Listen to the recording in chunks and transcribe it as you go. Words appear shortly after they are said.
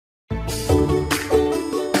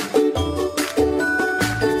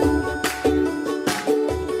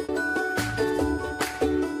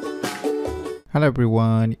Hello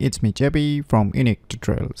everyone, it's me JB from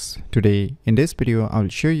UniqueTutorials. Today in this video I will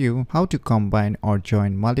show you how to combine or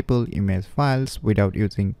join multiple image files without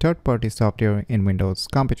using third-party software in Windows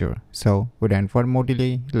computer. So without further more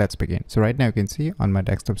delay, let's begin. So right now you can see on my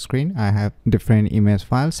desktop screen I have different image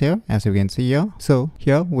files here, as you can see here. So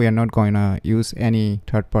here we are not going to use any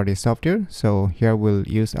third-party software, so here we'll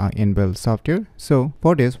use our inbuilt software. So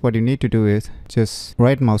for this, what you need to do is just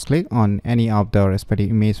right mouse click on any of the respective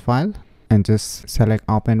image file and just select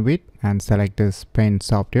open with and select this paint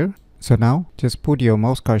software. So now just put your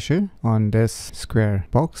mouse cursor on this square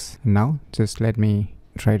box. Now just let me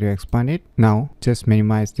try to expand it. Now just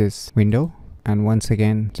minimize this window and once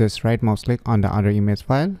again just right mouse click on the other image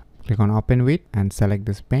file, click on open with and select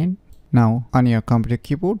this paint. Now on your computer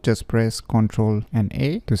keyboard just press Ctrl and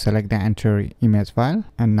A to select the entire image file,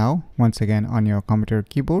 and now once again on your computer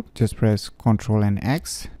keyboard just press Ctrl and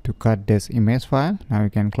X to cut this image file. Now you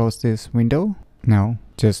can close this window. Now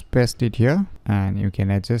just paste it here and you can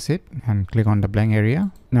adjust it and click on the blank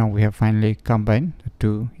area. Now we have finally combined the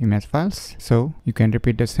two image files. So you can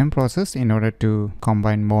repeat the same process in order to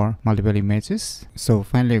combine multiple images. So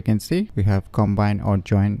finally you can see we have combined or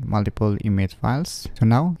joined multiple image files. So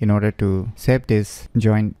now in order to save this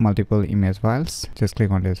joined multiple image files, just click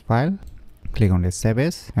on this file, click on this save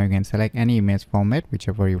as. Now you can select any image format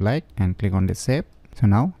whichever you like and click on this save. So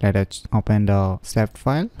now let us open the saved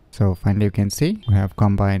file. So finally you can see we have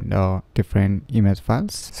combined different image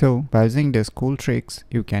files. So by using these cool tricks,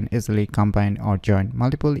 you can easily combine or join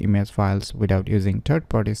multiple image files without using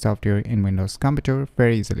third-party software in Windows computer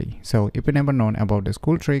very easily. So if you never known about these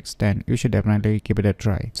cool tricks, then you should definitely give it a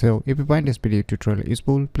try. So if you find this video tutorial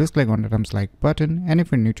useful, please click on the thumbs like button, and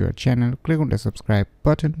if you're new to our channel, click on the subscribe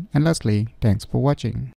button, and lastly, thanks for watching.